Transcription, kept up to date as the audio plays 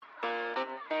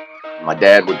My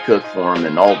dad would cook for him,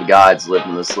 and all the guys lived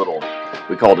in this little,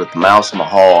 we called it the Mouse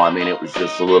Mahal. I mean, it was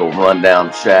just a little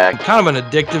rundown shack. I'm kind of an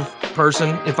addictive person.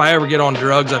 If I ever get on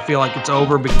drugs, I feel like it's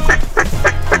over.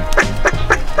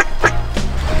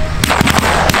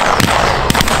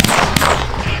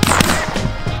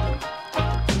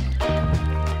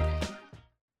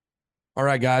 All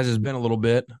right, guys, it's been a little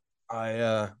bit.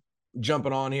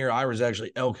 Jumping on here. I was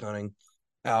actually elk hunting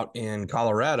out in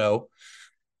Colorado,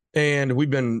 and we've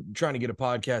been trying to get a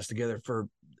podcast together for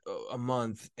a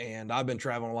month, and I've been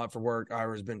traveling a lot for work.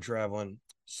 Ira's been traveling.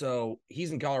 So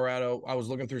he's in Colorado. I was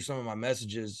looking through some of my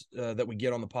messages that we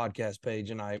get on the podcast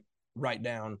page, and I write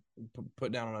down,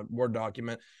 put down on a Word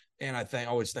document. And I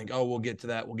always think, oh, we'll get to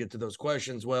that. We'll get to those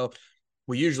questions. Well,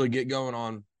 we usually get going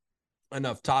on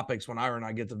enough topics when Ira and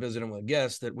I get to visit him with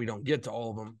guests that we don't get to all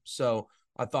of them. So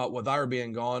I thought with Ira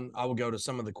being gone, I will go to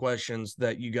some of the questions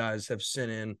that you guys have sent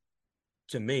in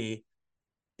to me,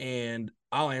 and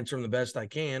I'll answer them the best I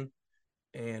can.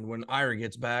 And when Ira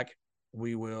gets back,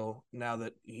 we will, now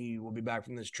that he will be back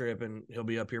from this trip and he'll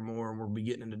be up here more and we'll be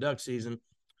getting into duck season,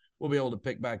 we'll be able to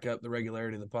pick back up the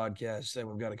regularity of the podcast. And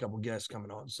we've got a couple guests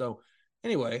coming on. So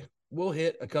anyway, we'll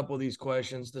hit a couple of these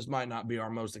questions. This might not be our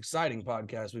most exciting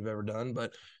podcast we've ever done,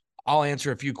 but I'll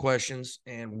answer a few questions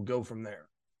and we'll go from there.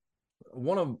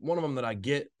 One of them that I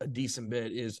get a decent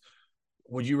bit is,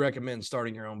 would you recommend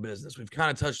starting your own business? We've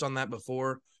kind of touched on that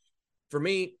before. For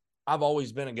me, I've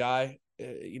always been a guy,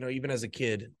 even as a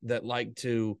kid, that liked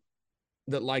to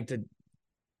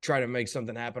try to make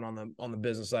something happen on the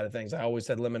business side of things. I always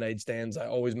had lemonade stands. I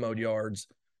always mowed yards.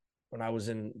 When I was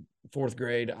in fourth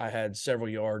grade, I had several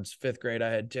yards. Fifth grade,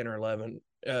 I had 10 or 11,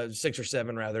 6 or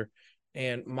 7 rather.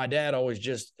 And my dad always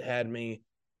just had me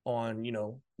on,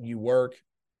 you work,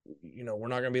 we're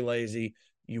not going to be lazy.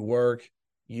 You work,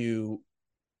 you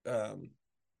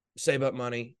save up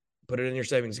money, put it in your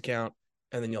savings account,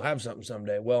 and then you'll have something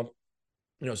someday. Well,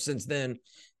 since then,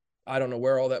 I don't know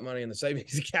where all that money in the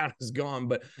savings account has gone,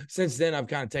 but since then I've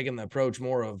kind of taken the approach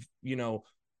more of,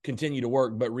 continue to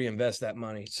work, but reinvest that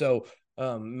money. So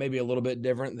maybe a little bit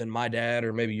different than my dad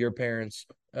or maybe your parents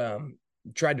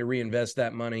tried to reinvest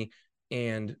that money,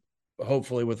 and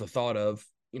hopefully with the thought of,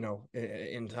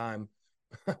 in time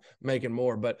making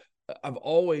more. But I've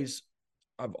always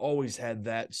had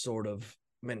that sort of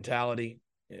mentality.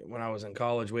 When I was in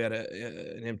college, we had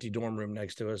an empty dorm room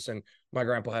next to us, and my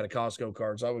grandpa had a Costco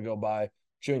card, so I would go buy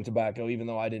chewing tobacco, even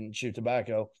though I didn't chew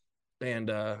tobacco.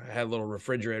 And I had a little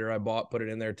refrigerator I bought, put it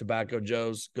in there, Tobacco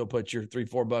Joe's, go put your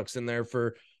 $3-4 in there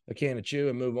for a can of chew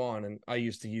and move on. And I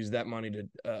used to use that money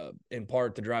to, in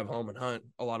part, to drive home and hunt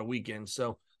a lot of weekends.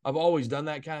 So I've always done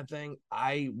that kind of thing.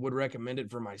 I would recommend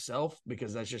it for myself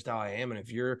because that's just how I am. And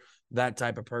if you're that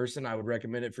type of person, I would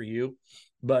recommend it for you.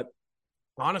 But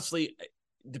honestly,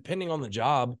 depending on the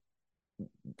job,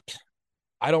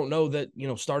 I don't know that,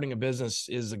 starting a business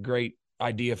is a great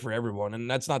idea for everyone. And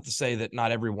that's not to say that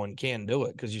not everyone can do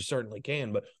it, because you certainly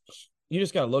can, but you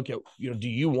just got to look at, do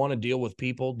you want to deal with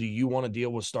people? Do you want to deal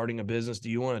with starting a business?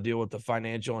 Do you want to deal with the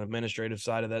financial and administrative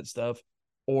side of that stuff?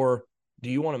 Or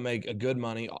do you want to make a good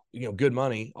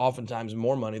money, oftentimes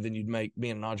more money than you'd make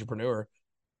being an entrepreneur,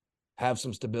 have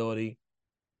some stability,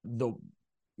 the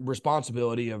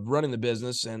responsibility of running the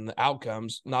business and the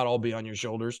outcomes not all be on your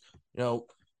shoulders.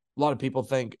 A lot of people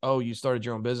think, oh, you started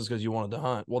your own business because you wanted to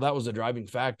hunt. Well, that was a driving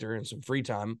factor and some free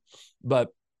time. But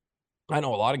I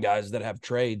know a lot of guys that have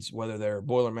trades, whether they're a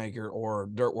Boilermaker or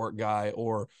dirt work guy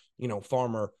or,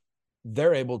 farmer,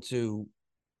 they're able to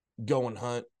go and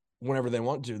hunt whenever they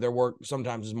want to. Their work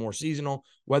sometimes is more seasonal,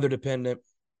 weather dependent.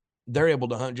 They're able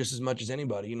to hunt just as much as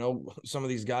anybody. Some of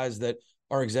these guys that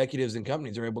are executives in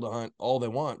companies are able to hunt all they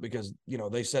want because,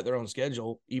 they set their own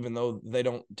schedule, even though they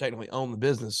don't technically own the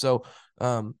business. So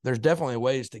there's definitely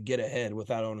ways to get ahead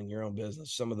without owning your own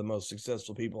business. Some of the most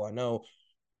successful people I know,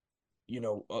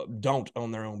 don't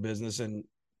own their own business, and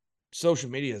social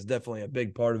media is definitely a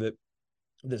big part of it.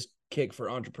 This kick for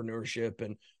entrepreneurship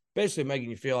and basically making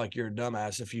you feel like you're a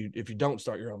dumbass if you don't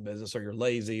start your own business or you're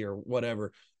lazy or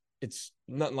whatever. It's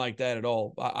nothing like that at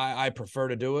all. I prefer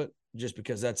to do it just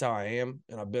because that's how I am.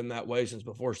 And I've been that way since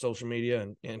before social media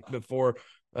and before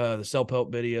the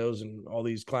self-help videos and all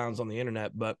these clowns on the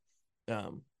internet. But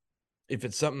if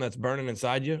it's something that's burning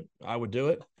inside you, I would do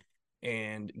it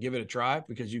and give it a try,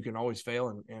 because you can always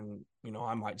fail and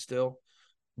I might still.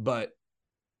 But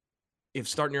if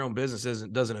starting your own business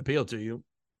doesn't appeal to you,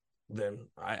 then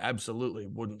I absolutely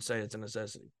wouldn't say it's a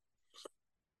necessity.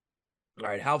 All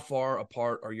right, how far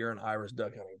apart are your and Ira's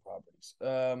duck hunting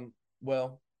properties?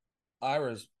 Well,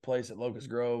 Ira's place at Locust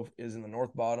Grove is in the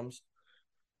North Bottoms,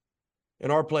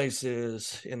 and our place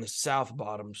is in the South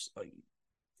Bottoms.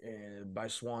 by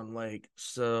Swan Lake.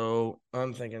 So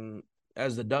I'm thinking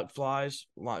as the duck flies,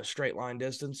 straight line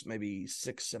distance, maybe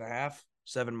 6.5,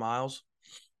 7 miles.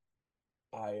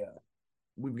 I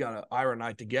We've got a Ira and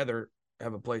I together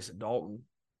have a place at Dalton,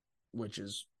 which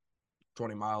is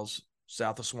 20 miles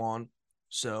south of Swan,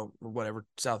 so or whatever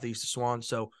southeast of Swan.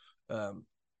 So um,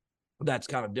 that's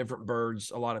kind of different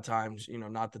birds a lot of times.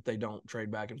 Not that they don't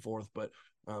trade back and forth, but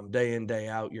day in day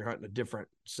out, you're hunting a different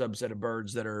subset of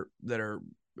birds that are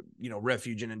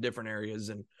refuging in different areas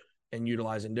and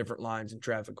utilizing different lines and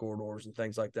traffic corridors and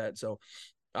things like that. So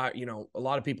a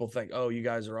lot of people think, oh, you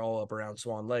guys are all up around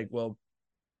Swan Lake. Well,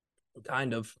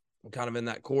 kind of, kind of in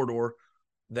that corridor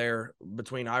there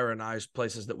between Ira and I's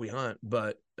places that we hunt.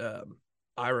 But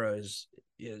Ira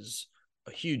is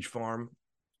a huge farm.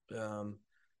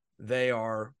 They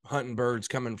are hunting birds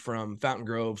coming from Fountain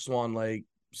Grove, Swan Lake,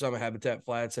 Summit Habitat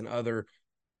Flats, and other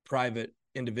private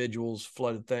individuals,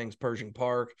 flooded things, Pershing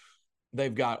Park.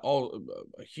 They've got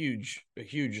a huge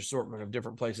assortment of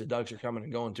different places ducks are coming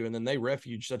and going to, and then they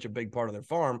refuge such a big part of their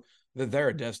farm that they're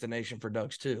a destination for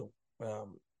ducks too.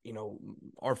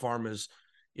 Our farm is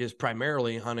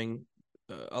primarily hunting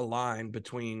a line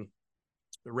between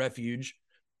the refuge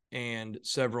and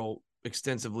several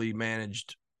extensively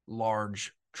managed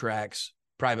large tracks,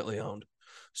 privately owned.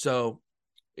 So,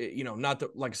 not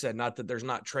that, like I said, not that there's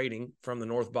not trading from the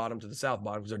north bottom to the south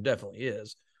bottom, because there definitely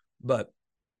is, but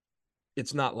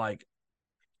it's not like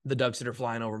the ducks that are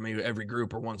flying over me, every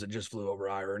group, are ones that just flew over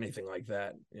I or anything like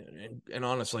that. And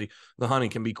honestly, the hunting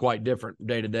can be quite different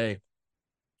day to day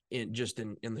in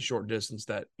the short distance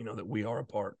that we are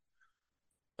apart.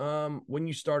 When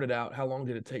you started out, how long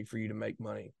did it take for you to make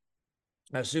money?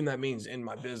 I assume that means in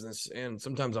my business, and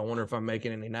sometimes I wonder if I'm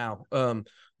making any now.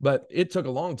 But it took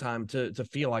a long time to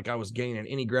feel like I was gaining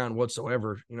any ground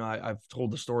whatsoever. I've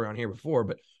told the story on here before,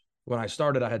 but when I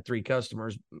started, I had 3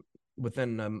 customers.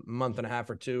 Within a month and a half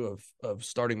or two of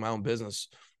starting my own business,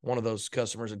 one of those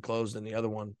customers had closed, and the other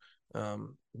one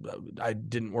I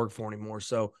didn't work for anymore.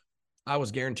 So I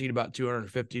was guaranteed about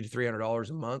 $250 to $300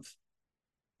 a month.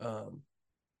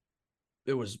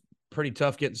 It was pretty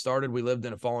tough getting started. We lived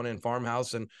in a fallen in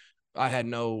farmhouse, and I had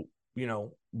no,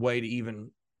 way to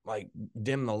even like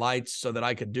dim the lights so that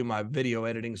I could do my video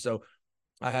editing. So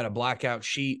I had a blackout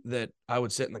sheet that I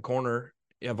would sit in the corner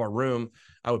of our room.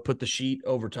 I would put the sheet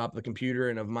over top of the computer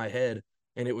and of my head,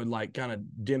 and it would like kind of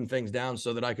dim things down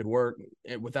so that I could work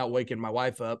without waking my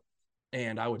wife up.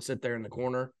 And I would sit there in the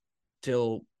corner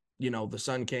till, the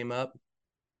sun came up,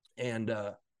 and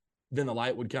then the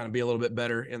light would kind of be a little bit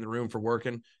better in the room for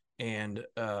working. And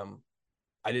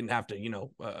I didn't have to,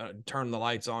 turn the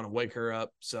lights on and wake her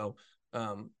up. So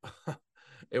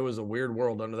it was a weird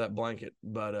world under that blanket,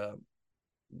 but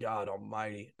God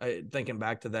almighty, thinking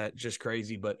back to that, just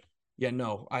crazy. But yeah,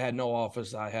 no, I had no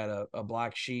office. I had a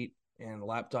black sheet and a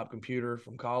laptop computer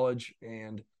from college,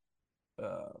 and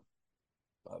uh,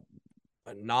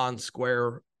 a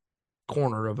non-square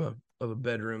corner of a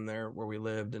bedroom there where we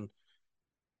lived. And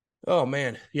oh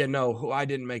man, yeah, no, I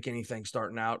didn't make anything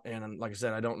starting out, and like I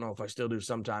said, I don't know if I still do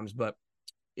sometimes, but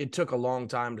it took a long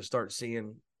time to start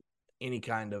seeing any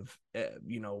kind of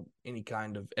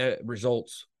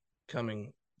results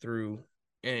coming through.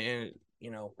 And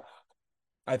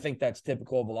I think that's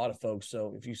typical of a lot of folks.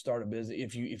 So if you start a business,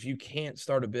 if you can't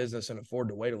start a business and afford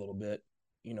to wait a little bit,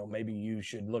 maybe you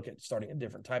should look at starting a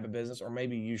different type of business, or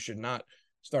maybe you should not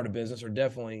start a business, or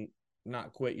definitely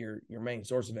not quit your main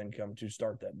source of income to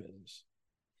start that business.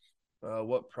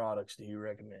 What products do you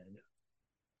recommend?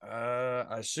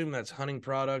 I assume that's hunting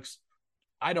products.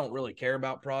 I don't really care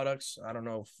about products. I don't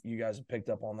know if you guys have picked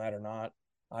up on that or not.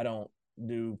 I don't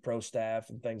do pro staff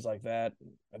and things like that.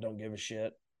 I don't give a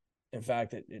shit. In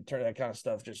fact, it turned that kind of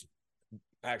stuff just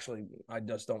actually, I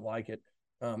just don't like it.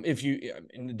 If you,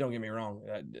 and don't get me wrong,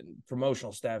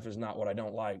 promotional staff is not what I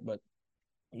don't like, but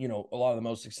a lot of the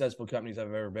most successful companies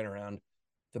I've ever been around,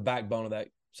 the backbone of that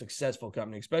successful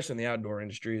company, especially in the outdoor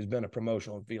industry, has been a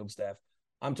promotional and field staff.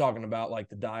 I'm talking about like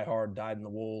the diehard, dyed in the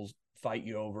wools, fight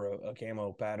you over a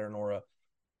camo pattern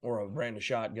or a brand of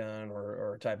shotgun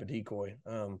or a type of decoy.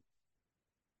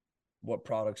 What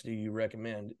products do you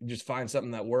recommend? Just find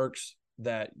something that works,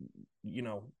 that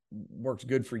works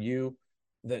good for you,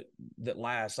 that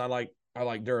lasts. I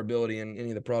like durability in any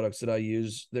of the products that I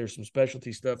use. There's some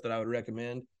specialty stuff that I would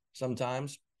recommend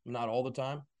sometimes, not all the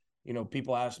time.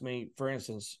 People ask me, for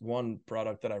instance, one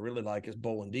product that I really like is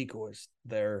Bolin decoys.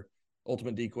 Their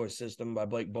Ultimate Decoy System by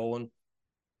Blake Bolin.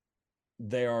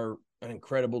 They are an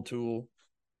incredible tool.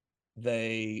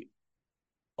 They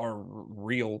are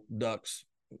real ducks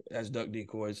as duck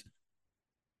decoys.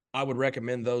 I would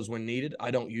recommend those when needed. I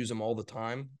don't use them all the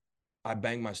time. I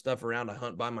bang my stuff around. I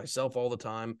hunt by myself all the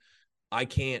time. I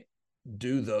can't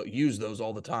use those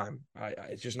all the time.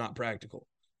 It's just not practical.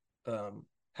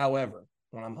 However,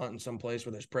 when I'm hunting someplace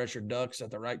where there's pressured ducks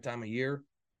at the right time of year,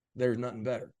 there's nothing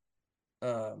better.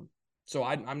 So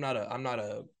I'm not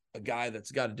a guy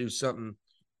that's got to do something,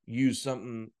 use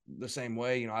something the same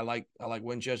way. You know, I like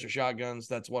Winchester shotguns.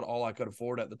 That's what all I could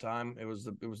afford at the time. It was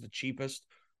the cheapest,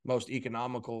 most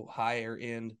economical, higher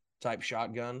end type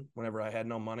shotgun whenever I had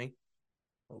no money.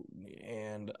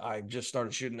 And I just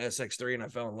started shooting SX3 and I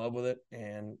fell in love with it.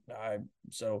 And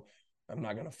so I'm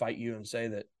not going to fight you and say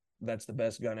that that's the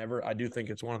best gun ever. I do think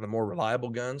it's one of the more reliable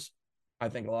guns. I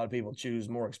think a lot of people choose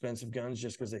more expensive guns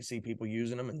just because they see people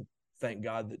using them, and thank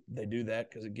God that they do that,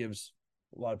 because it gives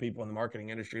a lot of people in the marketing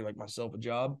industry like myself a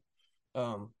job.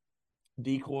 Um,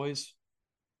 Decoys,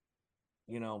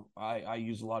 you know, I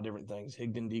use a lot of different things.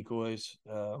 Higdon decoys,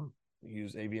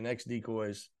 use Avian X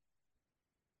decoys,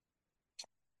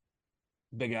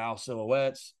 Big Owl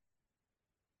silhouettes,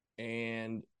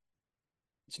 and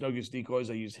snow goose decoys.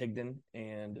 I use Higdon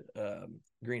and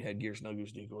greenhead gear snow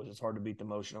goose decoys. It's hard to beat the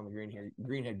motion on the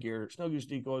greenhead gear snow goose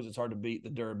decoys. It's hard to beat the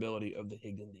durability of the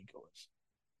Higdon decoys.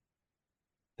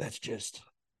 That's just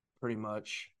pretty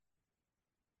much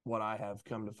what I have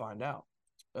come to find out.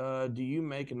 Do you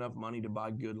make enough money to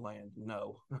buy good land?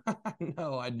 No,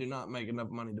 no, I do not make enough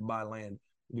money to buy land.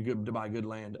 To buy good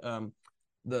land.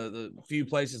 The few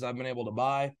places I've been able to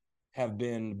buy have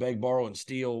been beg, borrow, and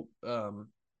steal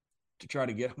to try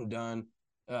to get them done.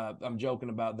 I'm joking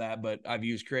about that, but I've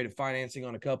used creative financing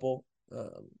on a couple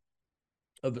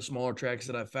of the smaller tracks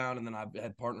that I've found, and then I've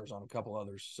had partners on a couple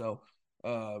others. So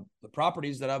the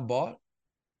properties that I've bought,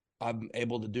 I'm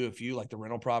able to do a few, like the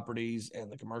rental properties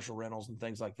and the commercial rentals and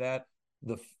things like that.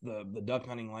 The duck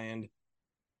hunting land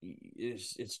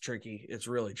it's tricky. It's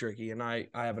really tricky, and I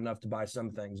have enough to buy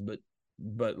some things,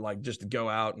 but like just to go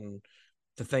out and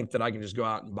to think that I can just go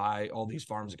out and buy all these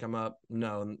farms that come up.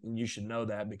 No, you should know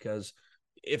that, because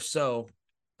if so,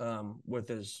 with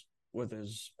as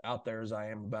out there as I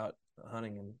am about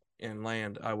hunting and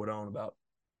land, I would own about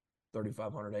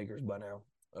 3,500 acres by now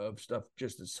of stuff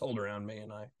just that's sold around me,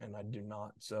 and I do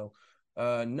not. So,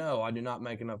 no, I do not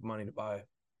make enough money to buy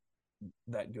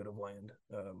that good of land.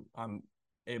 I'm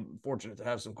fortunate to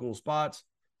have some cool spots,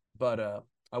 but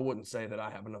I wouldn't say that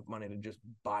I have enough money to just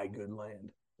buy good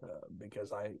land,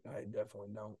 because I definitely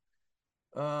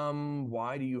don't.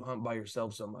 Why do you hunt by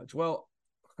yourself so much? Well,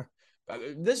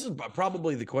 this is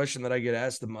probably the question that I get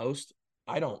asked the most.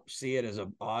 I don't see it as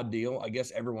an odd deal. I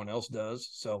guess everyone else does.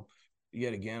 So,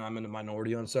 yet again, I'm in the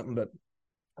minority on something, but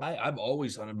I've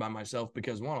always hunted by myself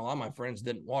because, one, a lot of my friends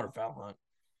didn't waterfowl hunt.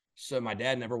 So my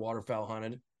dad never waterfowl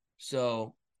hunted.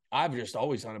 So I've just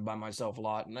always hunted by myself a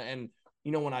lot. And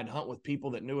you know, when I'd hunt with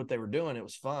people that knew what they were doing, it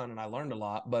was fun and I learned a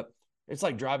lot. But it's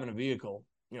like driving a vehicle.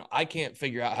 You know, I can't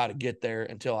figure out how to get there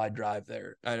until I drive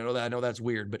there. I know that's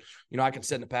weird, but you know, I can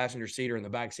sit in the passenger seat or in the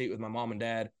back seat with my mom and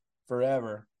dad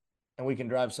forever, and we can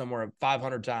drive somewhere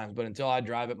 500 times. But until I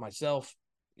drive it myself,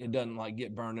 it doesn't like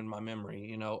get burned in my memory.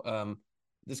 You know,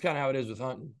 this is kind of how it is with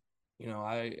hunting. You know,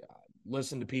 I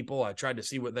listened to people. I tried to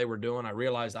see what they were doing. I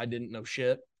realized I didn't know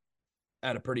shit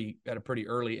at a pretty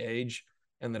early age,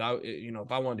 and that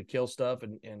if I wanted to kill stuff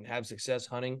and have success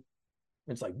hunting,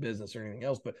 it's like business or anything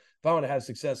else. But if I wanted to have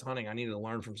success hunting, I needed to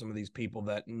learn from some of these people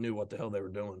that knew what the hell they were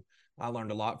doing. I learned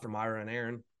a lot from Ira and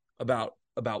Aaron about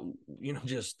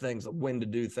just things, when to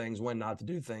do things, when not to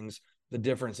do things, the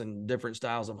difference in different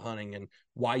styles of hunting, and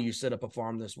why you set up a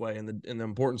farm this way, and the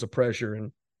importance of pressure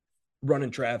and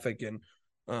running traffic. And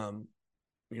um,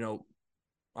 you know,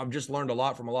 I've just learned a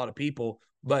lot from a lot of people.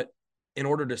 But in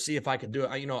order to see if I could do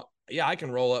it, yeah, I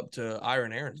can roll up to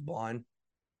Iron Aaron's blind,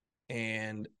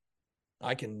 and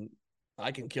I can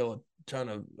kill a ton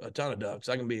of ducks.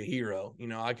 I can be a hero. You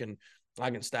know, I can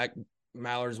stack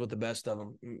mallards with the best of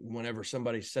them. Whenever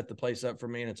somebody set the place up for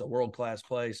me and it's a world class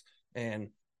place, and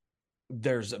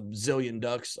there's a zillion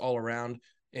ducks all around,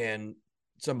 and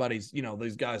somebody's,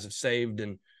 these guys have saved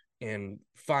and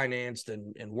financed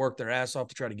and worked their ass off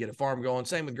to try to get a farm going.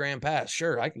 Same with Grand Pass.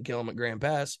 Sure, I can kill them at Grand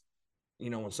Pass. You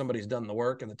know, when somebody's done the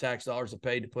work and the tax dollars are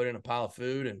paid to put in a pile of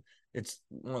food, and it's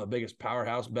one of the biggest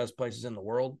powerhouse, best places in the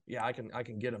world. Yeah, I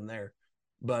can get them there.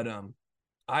 But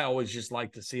I always just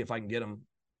like to see if I can get them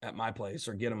at my place,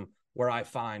 or get them where I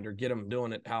find, or get them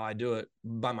doing it how I do it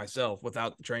by myself,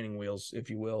 without the training wheels,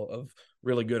 if you will, of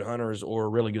really good hunters or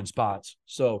really good spots.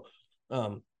 So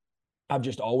I've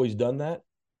just always done that.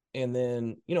 And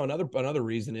then, another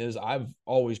reason is I've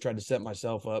always tried to set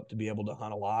myself up to be able to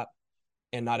hunt a lot,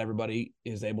 and not everybody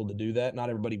is able to do that. Not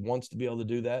everybody wants to be able to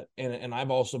do that. And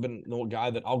I've also been the guy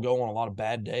that I'll go on a lot of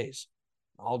bad days.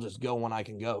 I'll just go when I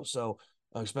can go. So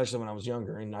especially when I was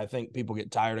younger, and I think people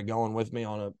get tired of going with me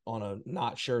on a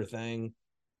not sure thing,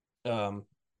 um,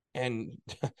 and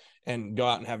and go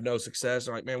out and have no success.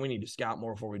 I'm like, man, we need to scout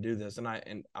more before we do this. And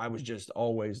I was just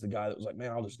always the guy that was like,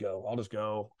 man, I'll just go. I'll just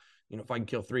go. You know, if I can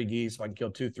kill 3 geese, if I can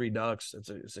kill 2, 3 ducks, it's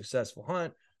a successful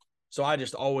hunt. So I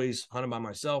just always hunted by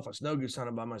myself. I snow goose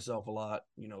hunted by myself a lot.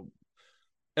 You know,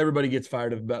 everybody gets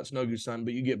fired up about snow goose hunting,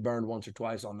 but you get burned once or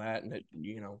twice on that, and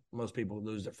most people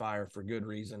lose their fire for good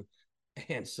reason.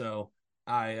 And so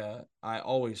I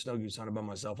always snow goose hunted by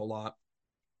myself a lot,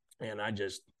 and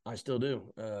I still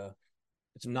do.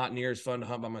 It's not near as fun to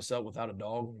hunt by myself without a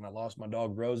dog. When I lost my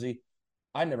dog Rosie,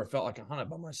 I never felt like I hunted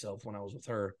by myself when I was with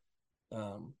her.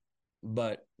 Um,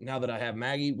 but now that I have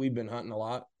Maggie, we've been hunting a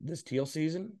lot this teal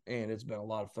season, and it's been a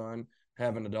lot of fun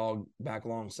having a dog back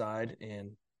alongside.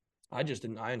 And I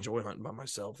enjoy hunting by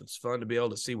myself. It's fun to be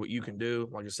able to see what you can do.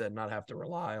 Like I said, not have to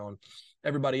rely on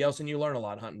everybody else, and you learn a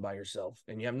lot hunting by yourself,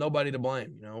 and you have nobody to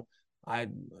blame.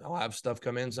 I'll have stuff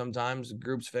come in sometimes. The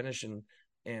groups finish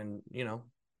and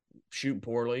shoot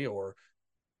poorly or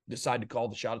decide to call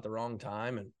the shot at the wrong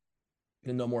time, and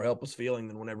no more helpless feeling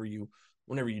than whenever you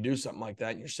do something like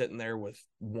that and you're sitting there with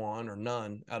one or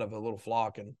none out of a little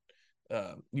flock, and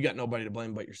you got nobody to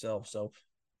blame but yourself. So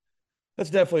that's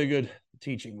definitely a good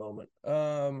teaching moment.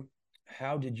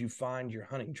 How did you find your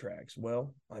hunting tracks?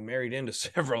 Well, I married into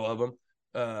several of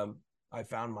them. I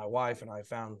found my wife, and I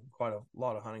found quite a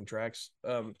lot of hunting tracks.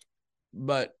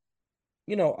 But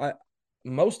I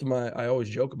most of I always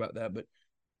joke about that, but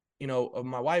of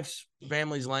my wife's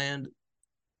family's land,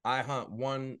 I hunt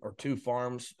 1 or 2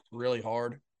 farms really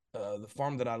hard. The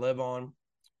farm that I live on,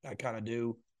 I kind of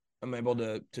do. I'm able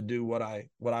to do what I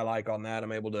like on that.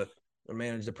 I'm able to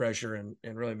manage the pressure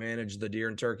and really manage the deer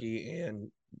and turkey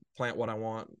and plant what I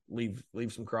want, leave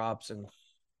some crops, and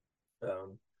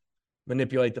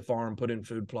manipulate the farm, put in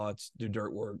food plots, do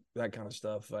dirt work, that kind of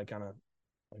stuff. I kind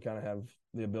of have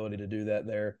the ability to do that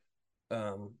there.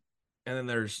 And then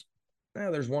there's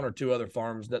 1 or 2 other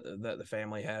farms that the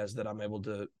family has that I'm able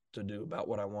to do about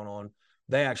what I want on.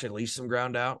 They actually lease some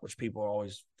ground out, which people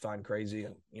always find crazy.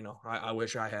 And, I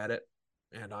wish I had it.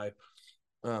 And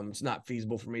it's not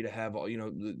feasible for me to have all,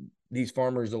 these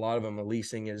farmers, a lot of them,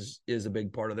 leasing is a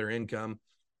big part of their income,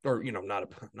 or, not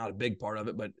a big part of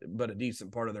it, but a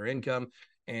decent part of their income.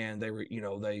 And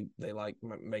they like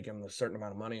making a certain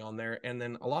amount of money on there. And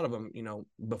then a lot of them,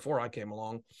 before I came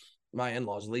along, my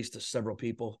in-laws leased to several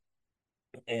people,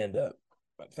 and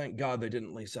thank God they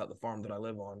didn't lease out the farm that I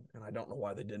live on, and I don't know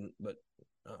why they didn't, but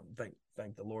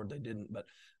thank the Lord they didn't. But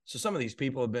so some of these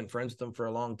people have been friends with them for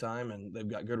a long time, and they've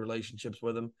got good relationships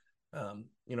with them.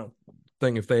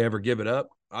 Thing if they ever give it up,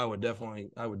 I would definitely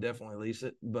lease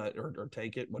it, but or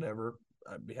take it, whatever.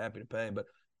 I'd be happy to pay,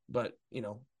 but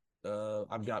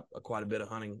I've got quite a bit of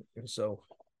hunting, and so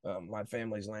my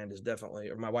family's land is definitely,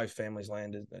 or my wife's family's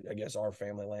land is, I guess our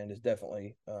family land is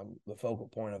definitely the focal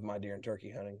point of my deer and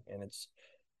turkey hunting, and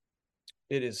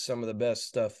it is some of the best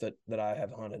stuff that I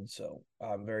have hunted. So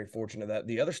I'm very fortunate that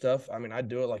the other stuff, I mean, I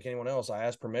do it like anyone else. I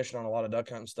ask permission on a lot of duck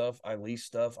hunting stuff. I lease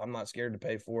stuff. I'm not scared to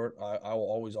pay for it. I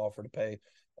will always offer to pay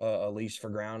a lease for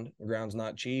ground. The ground's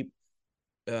not cheap.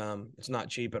 It's not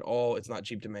cheap at all. It's not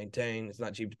cheap to maintain. It's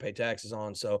not cheap to pay taxes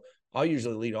on. So I'll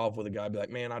usually lead off with a guy, be like,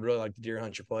 man, I'd really like to deer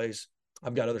hunt your place.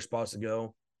 I've got other spots to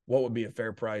go. What would be a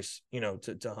fair price,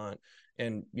 to hunt?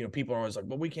 And, people are always like,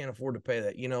 well, we can't afford to pay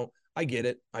that. I get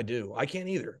it. I do. I can't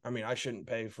either. I mean, I shouldn't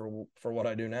pay for what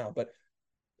I do now, but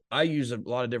I use a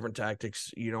lot of different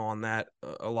tactics, on that.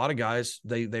 A lot of guys,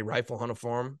 they rifle hunt a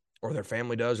farm, or their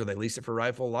family does, or they lease it for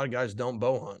rifle. A lot of guys don't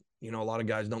bow hunt. A lot of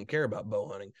guys don't care about bow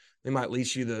hunting. They might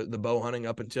lease you the bow hunting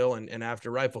up until and after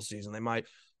rifle season. They might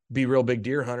be real big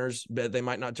deer hunters, but they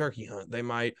might not turkey hunt. They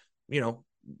might,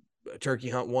 turkey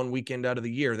hunt 1 weekend out of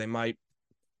the year. They might,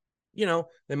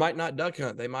 they might not duck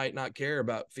hunt. They might not care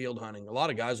about field hunting. A lot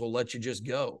of guys will let you just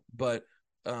go, but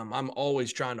I'm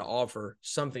always trying to offer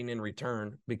something in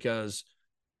return, because,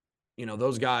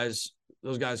 those guys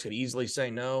could easily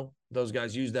say no. Those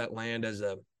guys use that land as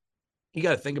you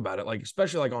got to think about it. Like,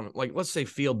 especially like on, like, let's say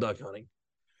field duck hunting,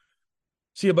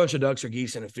 see a bunch of ducks or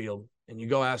geese in a field, and you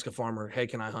go ask a farmer, hey,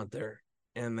 can I hunt there?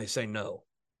 And they say no.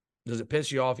 Does it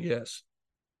piss you off? Yes,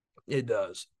 it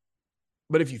does.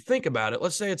 But if you think about it,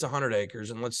 let's say it's 100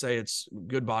 acres, and let's say it's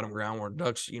good bottom ground where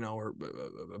ducks, are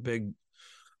a big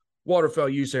waterfowl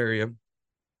use area.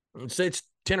 Let's say it's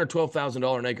 $10,000 or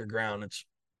 $12,000 an acre ground. It's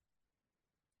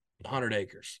 100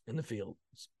 acres in the field.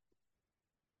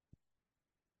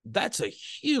 That's a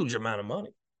huge amount of money.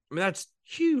 I mean, that's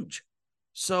huge.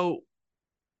 So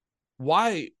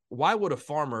why would a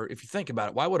farmer, if you think about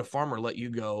it, why would a farmer let you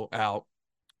go out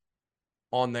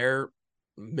on their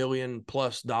 $1 million+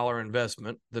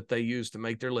 investment that they use to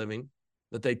make their living,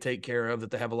 that they take care of,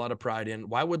 that they have a lot of pride in.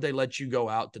 Why would they let you go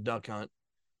out to duck hunt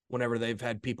whenever they've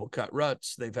had people cut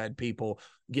ruts, they've had people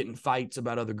get in fights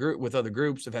about with other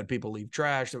groups, they've had people leave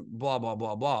trash, blah, blah,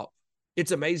 blah, blah.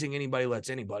 It's amazing anybody lets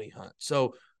anybody hunt.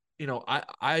 So,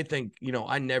 I think,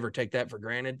 I never take that for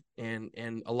granted.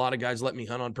 And a lot of guys let me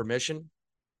hunt on permission.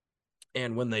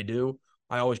 And when they do,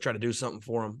 I always try to do something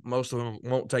for them. Most of them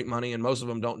won't take money, and most of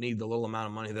them don't need the little amount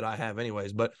of money that I have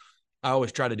anyways. But I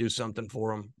always try to do something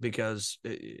for them because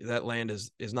that land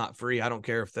is not free. I don't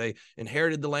care if they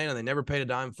inherited the land and they never paid a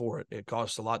dime for it. It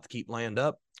costs a lot to keep land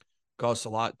up. It costs a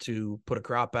lot to put a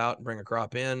crop out and bring a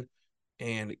crop in,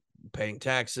 and paying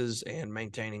taxes and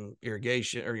maintaining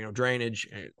irrigation or drainage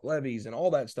and levees and all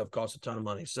that stuff costs a ton of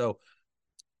money. So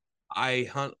I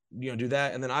hunt, do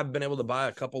that. And then I've been able to buy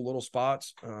a couple little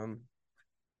spots.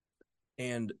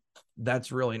 And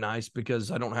that's really nice because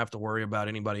I don't have to worry about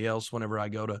anybody else whenever I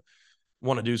go to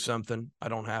want to do something. I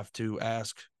don't have to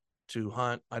ask to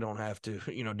hunt. I don't have to,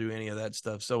 do any of that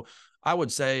stuff. So I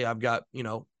would say I've got,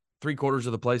 3/4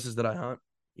 of the places that I hunt,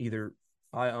 either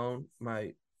I own,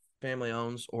 my family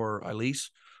owns, or I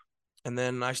lease. And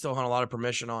then I still hunt a lot of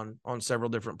permission on several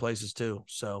different places too.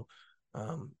 So,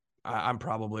 I'm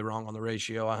probably wrong on the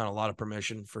ratio. I hunt a lot of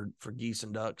permission for geese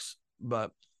and ducks,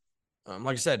 but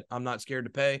like I said, I'm not scared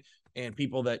to pay. And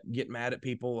people that get mad at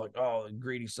people like, oh,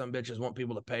 greedy some bitches want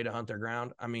people to pay to hunt their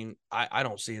ground. I mean, I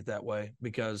don't see it that way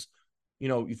because,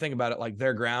 you think about it, like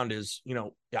their ground is, yeah,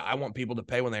 I want people to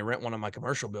pay when they rent one of my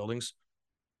commercial buildings.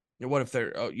 What if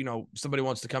they're, somebody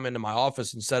wants to come into my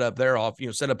office and set up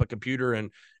set up a computer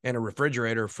and a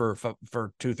refrigerator for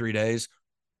 2-3 days.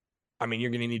 I mean, you're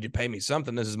going to need to pay me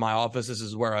something. This is my office. This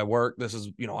is where I work. This is,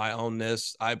 I own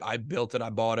this. I built it.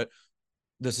 I bought it.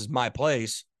 This is my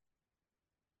place.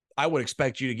 I would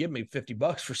expect you to give me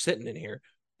 $50 for sitting in here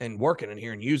and working in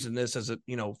here and using this as a,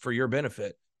 for your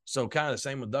benefit. So kind of the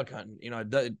same with duck hunting.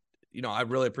 I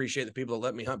really appreciate the people that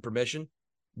let me hunt permission,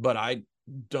 but I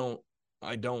don't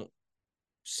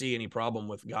see any problem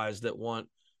with guys that want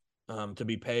to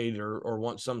be paid or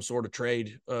want some sort of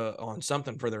trade on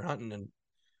something for their hunting. And,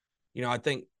 I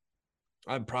think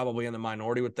I'm probably in the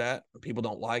minority with that. People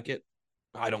don't like it.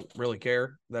 I don't really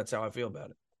care. That's how I feel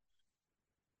about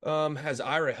it. Has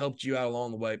Ira helped you out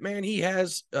along the way? Man, he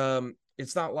has.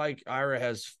 It's not like Ira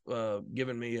has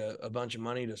given me a bunch of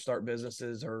money to start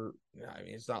businesses, or I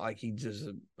mean, it's not like he just.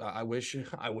 I wish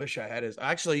I had his.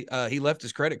 Actually, he left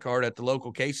his credit card at the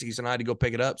local Casey's, and I had to go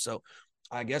pick it up. So,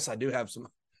 I guess I do have a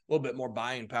little bit more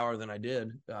buying power than I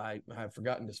did. I have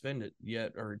forgotten to spend it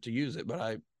yet or to use it, but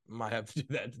I might have to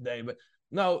do that today. But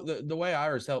no, the way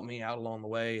Ira's helped me out along the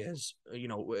way is,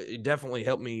 it definitely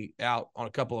helped me out on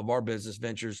a couple of our business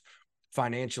ventures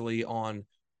financially on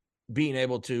being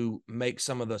able to make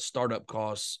some of the startup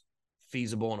costs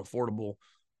feasible and affordable.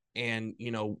 And,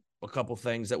 a couple of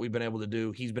things that we've been able to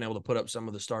do, he's been able to put up some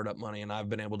of the startup money, and I've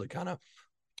been able to kind of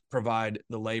provide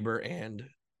the labor and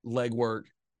legwork.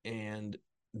 And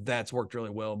that's worked really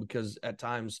well because at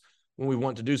times when we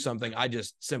want to do something, I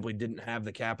just simply didn't have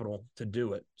the capital to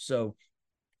do it. So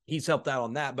he's helped out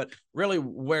on that, but really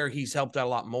where he's helped out a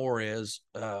lot more is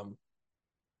kind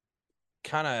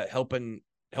of helping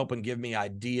give me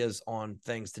ideas on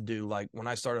things to do. Like when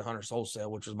I started Hunters Wholesale,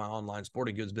 which was my online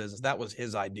sporting goods business, that was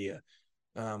his idea.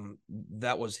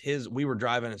 We were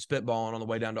driving and spitballing on the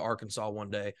way down to Arkansas one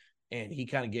day, and he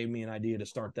kind of gave me an idea to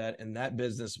start that. And that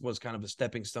business was kind of a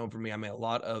stepping stone for me. I made a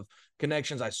lot of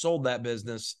connections. I sold that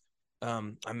business.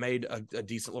 I made a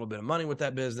decent little bit of money with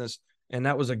that business, and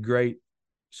that was a great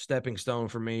stepping stone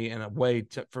for me and a way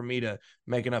for me to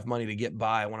make enough money to get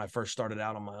by when I first started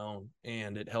out on my own.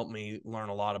 And it helped me learn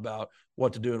a lot about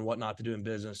what to do and what not to do in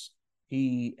business.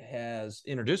 He has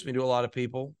introduced me to a lot of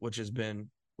people, which has been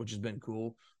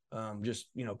cool. Just,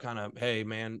 kind of, hey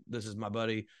man, this is my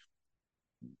buddy.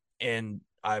 And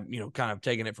I, kind of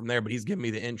taking it from there, but he's given me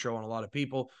the intro on a lot of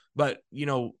people. But,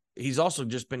 he's also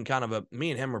just been kind of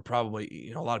me and him are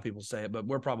probably, a lot of people say it, but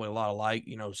we're probably a lot alike,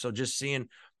 so just seeing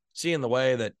the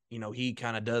way that, he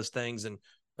kind of does things and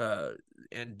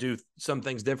do some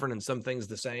things different and some things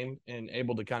the same, and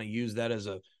able to kind of use that as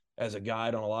a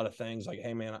guide on a lot of things. Like,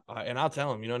 hey man, and I'll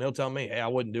tell him, and he'll tell me, hey, I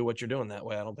wouldn't do what you're doing that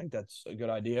way. I don't think that's a good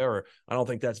idea, or I don't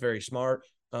think that's very smart.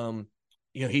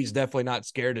 He's definitely not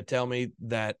scared to tell me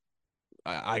that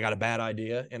I got a bad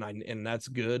idea, and that's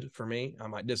good for me. I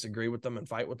might disagree with them and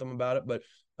fight with them about it, but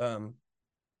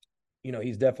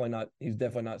he's definitely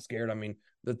not scared. I mean,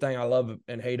 the thing I love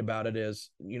and hate about it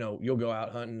is, you'll go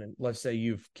out hunting, and let's say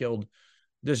you've killed,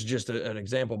 this is just an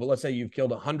example, but let's say you've killed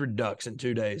 100 ducks in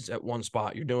 2 days at one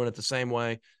spot. You're doing it the same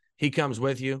way. He comes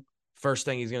with you. First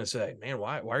thing he's going to say, man,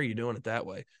 why are you doing it that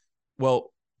way?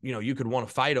 Well, you could want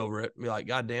to fight over it and be like,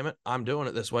 God damn it, I'm doing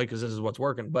it this way because this is what's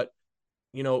working. But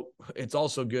it's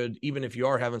also good, even if you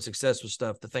are having success with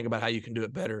stuff, to think about how you can do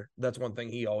it better. That's one thing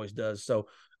he always does. So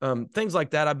things like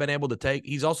that I've been able to take.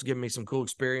 He's also given me some cool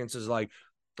experiences, like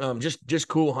just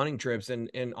cool hunting trips,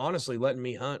 and honestly letting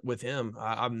me hunt with him.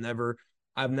 I've never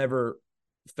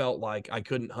felt like I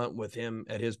couldn't hunt with him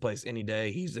at his place any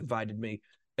day. He's invited me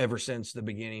ever since the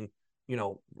beginning.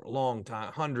 A long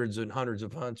time, hundreds and hundreds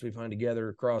of hunts we've hunted together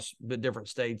across the different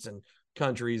states and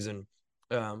countries, and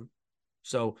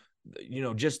so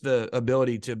just the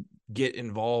ability to get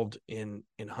involved in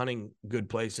hunting good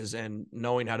places and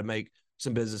knowing how to make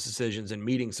some business decisions and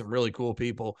meeting some really cool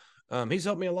people. He's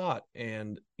helped me a lot.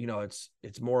 And,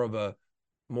 it's more of a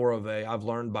I've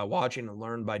learned by watching and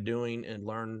learned by doing and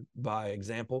learned by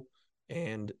example.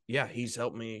 And yeah, he's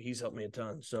helped me a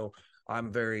ton. So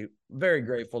I'm very, very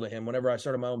grateful to him. Whenever I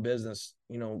started my own business,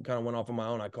 kind of went off on my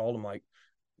own, I called him like,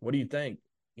 what do you think?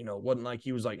 It wasn't like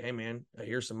he was like, hey man,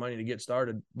 here's some money to get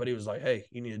started. But he was like, hey,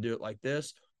 you need to do it like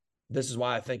this. This is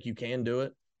why I think you can do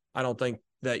it. I don't think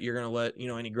that you're going to let,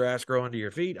 any grass grow under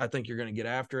your feet. I think you're going to get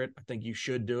after it. I think you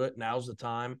should do it. Now's the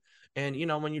time. And,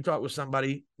 when you talk with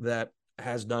somebody that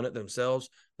has done it themselves,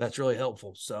 that's really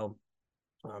helpful. So,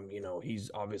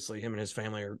 he's obviously, him and his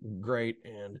family are great,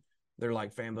 and they're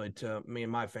like family to me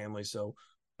and my family. So,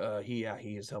 he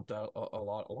has helped out a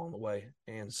lot along the way.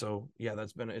 And so, yeah,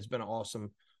 it's been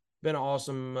an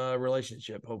awesome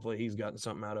relationship. Hopefully he's gotten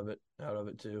something out of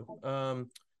it too.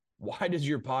 Why does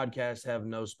your podcast have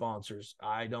no sponsors?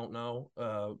 I don't know.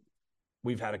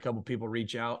 We've had a couple people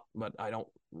reach out, but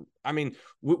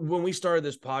when we started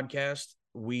this podcast,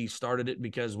 we started it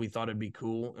because we thought it'd be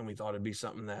cool, and we thought it'd be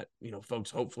something that,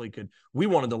 folks hopefully we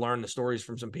wanted to learn the stories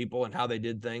from some people and how they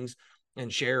did things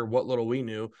and share what little we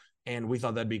knew. And we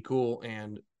thought that'd be cool.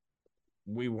 And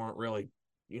we weren't really,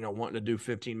 wanting to do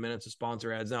 15 minutes of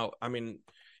sponsor ads. Now,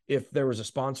 if there was a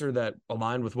sponsor that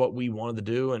aligned with what we wanted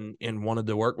to do and wanted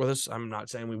to work with us, I'm not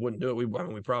saying we wouldn't do it. We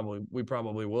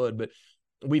probably would, but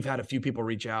we've had a few people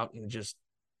reach out and just,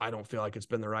 I don't feel like it's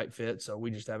been the right fit. So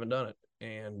we just haven't done it,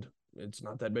 and it's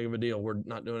not that big of a deal. We're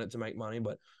not doing it to make money,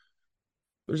 but if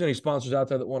there's any sponsors out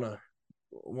there that want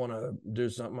to do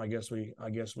something, I guess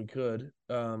we could.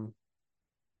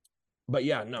 But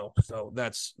yeah, no. So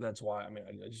that's why.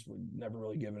 I just never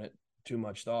really given it too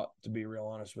much thought, to be real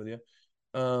honest with you.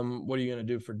 What are you gonna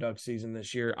do for duck season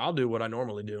this year? I'll do what I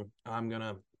normally do. I'm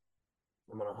gonna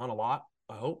hunt a lot.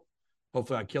 I hope.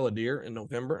 Hopefully, I kill a deer in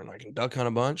November and I can duck hunt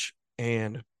a bunch.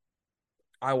 And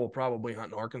I will probably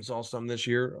hunt in Arkansas some this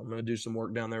year. I'm gonna do some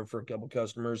work down there for a couple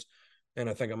customers, and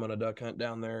I think I'm gonna duck hunt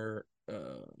down there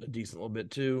a decent little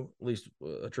bit too. At least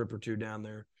a trip or two down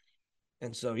there.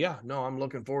 And so, yeah, no, I'm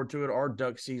looking forward to it. Our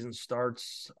duck season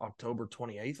starts October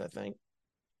 28th, I think,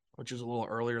 which is a little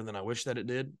earlier than I wish that it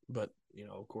did. But,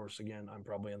 of course, again, I'm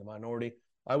probably in the minority.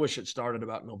 I wish it started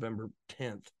about November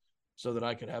 10th so that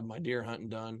I could have my deer hunting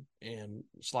done and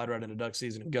slide right into duck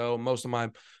season and go. Most of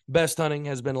my best hunting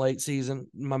has been late season,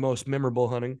 my most memorable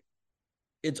hunting.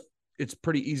 It's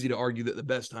pretty easy to argue that the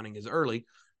best hunting is early.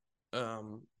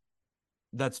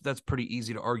 That's pretty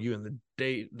easy to argue, and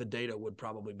the data would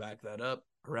probably back that up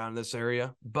around this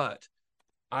area. But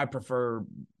I prefer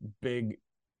big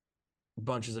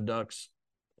bunches of ducks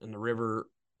in the river,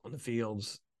 on the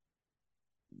fields,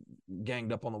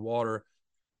 ganged up on the water.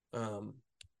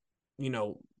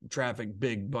 Traffic,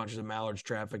 big bunches of mallards,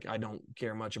 traffic. I don't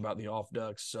care much about the off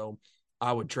ducks, so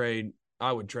I would trade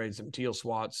some teal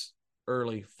swats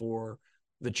early for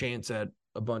the chance at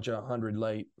a bunch of 100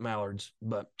 late mallards.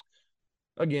 But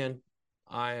again,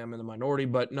 I am in the minority,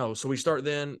 but no. So we start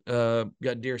then,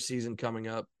 got deer season coming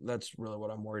up. That's really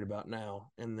what I'm worried about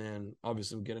now. And then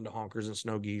obviously we get into honkers and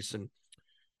snow geese, and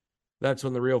that's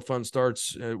when the real fun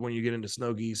starts, when you get into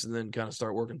snow geese and then kind of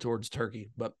start working towards turkey.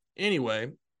 But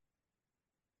anyway,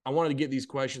 I wanted to get these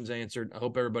questions answered. I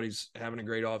hope everybody's having a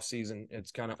great off season.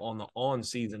 It's kind of on the on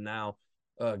season now.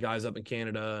 Guys up in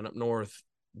Canada and up north,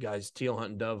 guys teal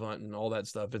hunting, dove hunting, all that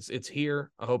stuff. It's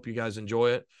here. I hope you guys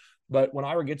enjoy it. But when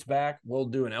Ira gets back, we'll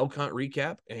do an elk hunt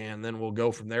recap, and then we'll go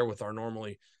from there with our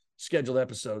normally scheduled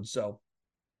episodes. So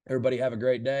everybody have a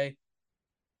great day.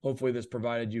 Hopefully this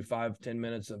provided you 5-10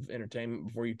 minutes of entertainment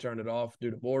before you turn it off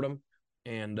due to boredom.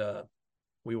 And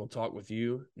we will talk with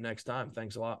you next time.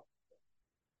 Thanks a lot.